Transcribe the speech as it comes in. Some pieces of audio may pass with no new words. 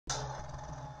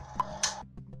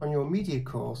on your media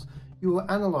course, you will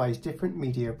analyse different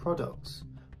media products.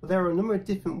 But there are a number of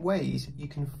different ways you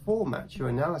can format your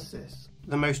analysis.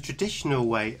 The most traditional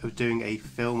way of doing a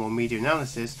film or media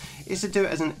analysis is to do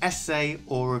it as an essay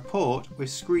or report with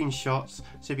screenshots,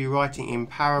 so be writing in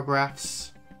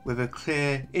paragraphs with a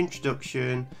clear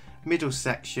introduction, middle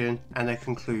section and a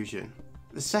conclusion.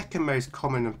 The second most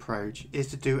common approach is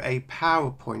to do a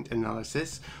PowerPoint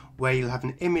analysis where you'll have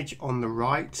an image on the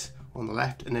right, on the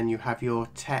left, and then you have your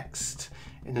text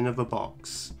in another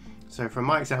box. So for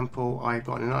my example, I've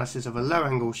got an analysis of a low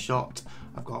angle shot,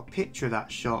 I've got a picture of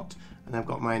that shot, and I've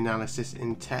got my analysis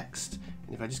in text.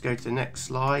 And if I just go to the next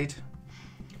slide,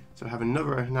 so I have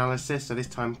another analysis, so this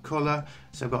time colour,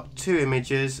 so I've got two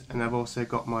images and I've also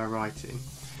got my writing.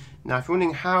 Now if you're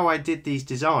wondering how I did these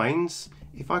designs,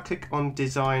 if I click on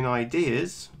design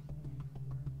ideas,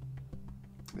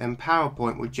 then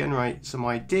PowerPoint will generate some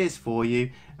ideas for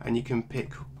you and you can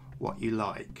pick what you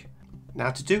like. Now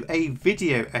to do a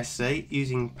video essay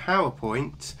using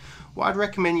PowerPoint, what I'd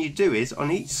recommend you do is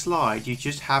on each slide you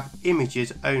just have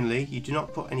images only. You do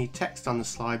not put any text on the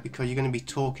slide because you're going to be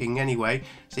talking anyway,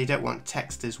 so you don't want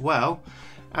text as well.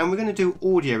 And we're going to do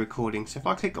audio recording. So if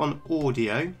I click on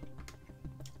audio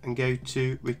and go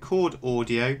to record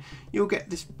audio, you'll get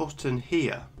this button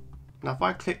here. Now if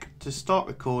I click to start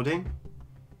recording,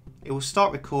 it will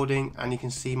start recording and you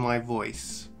can see my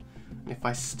voice. And if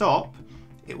I stop,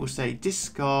 it will say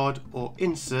discard or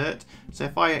insert. So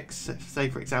if I say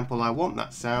for example I want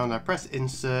that sound, I press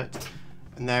insert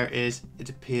and there it is, it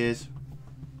appears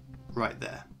right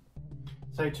there.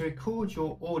 So to record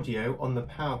your audio on the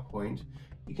PowerPoint,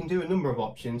 you can do a number of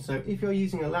options. So if you're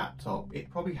using a laptop, it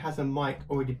probably has a mic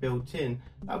already built in.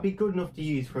 That would be good enough to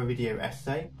use for a video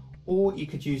essay. Or you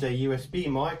could use a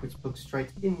USB mic which plugs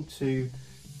straight into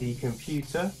the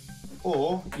computer.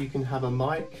 Or you can have a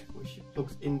mic which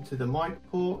plugs into the mic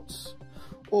ports.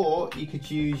 Or you could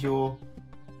use your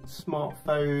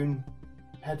smartphone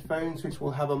headphones which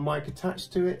will have a mic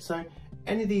attached to it. So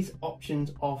any of these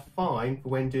options are fine for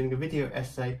when doing a video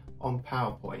essay on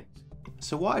PowerPoint.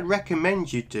 So what I'd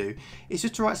recommend you do is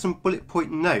just to write some bullet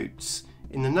point notes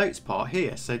in the notes part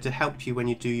here, so to help you when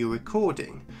you do your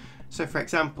recording. So for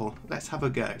example, let's have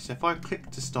a go. So if I click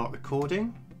to start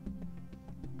recording,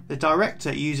 the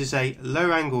director uses a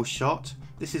low angle shot.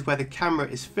 This is where the camera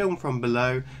is filmed from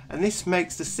below, and this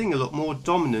makes the singer look more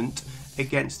dominant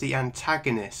against the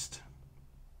antagonist.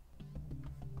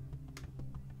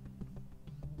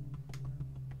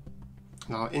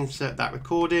 And I'll insert that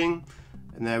recording.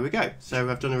 And there we go. So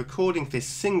I've done a recording for this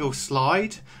single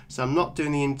slide. So I'm not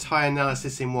doing the entire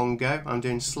analysis in one go. I'm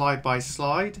doing slide by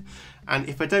slide. And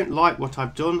if I don't like what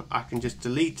I've done, I can just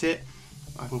delete it.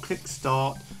 I can click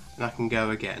start and I can go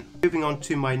again. Moving on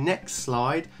to my next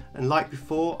slide. And like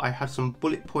before, I have some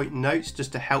bullet point notes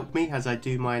just to help me as I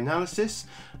do my analysis.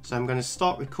 So I'm going to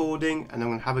start recording and I'm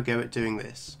going to have a go at doing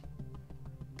this.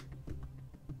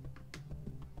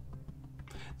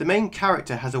 The main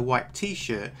character has a white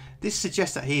t-shirt. This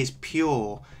suggests that he is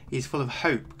pure, he is full of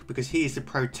hope because he is the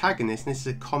protagonist, and this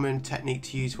is a common technique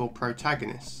to use for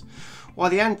protagonists. While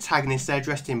the antagonists, they're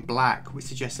dressed in black, which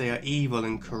suggests they are evil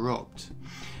and corrupt.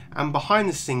 And behind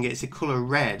the singer is the colour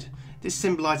red. This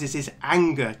symbolises his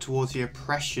anger towards the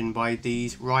oppression by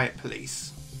these riot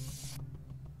police.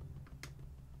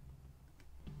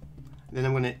 Then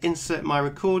I'm going to insert my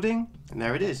recording, and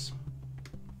there it is.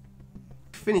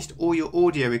 Finished all your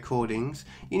audio recordings,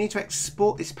 you need to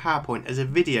export this PowerPoint as a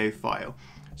video file.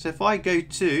 So if I go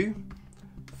to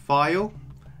File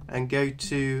and go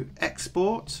to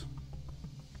Export,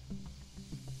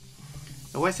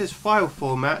 where it says File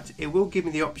Format, it will give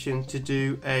me the option to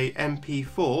do a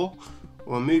MP4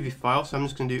 or a movie file, so I'm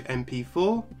just going to do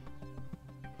MP4.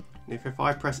 And if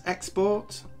I press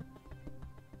Export,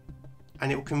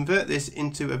 and it will convert this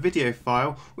into a video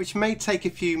file, which may take a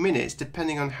few minutes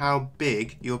depending on how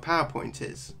big your PowerPoint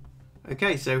is.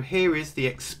 Okay, so here is the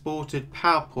exported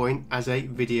PowerPoint as a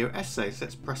video essay. So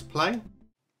let's press play.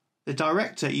 The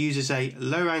director uses a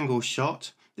low angle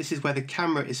shot. This is where the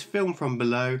camera is filmed from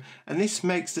below, and this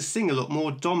makes the singer look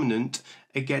more dominant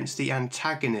against the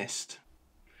antagonist.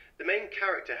 The main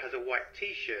character has a white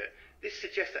t-shirt. This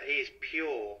suggests that he is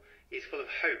pure, he is full of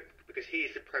hope, because he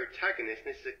is the protagonist,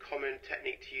 and this is a common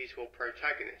technique to use for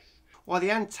protagonists. While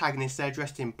the antagonists, they're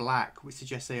dressed in black, which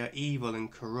suggests they are evil and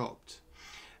corrupt.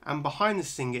 And behind the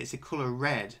singer is the colour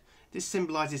red. This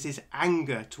symbolises his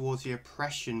anger towards the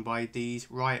oppression by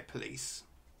these riot police.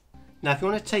 Now if you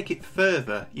want to take it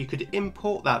further, you could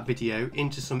import that video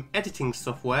into some editing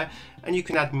software, and you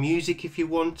can add music if you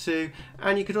want to,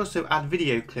 and you could also add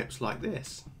video clips like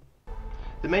this.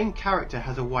 The main character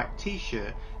has a white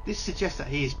t-shirt. This suggests that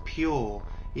he is pure,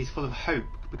 he is full of hope,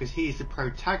 because he is the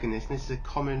protagonist, and this is a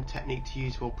common technique to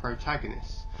use for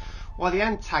protagonists. While the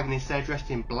antagonists, they're dressed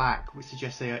in black, which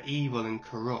suggests they are evil and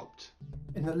corrupt.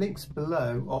 In the links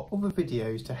below are other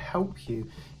videos to help you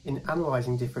in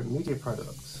analysing different media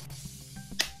products.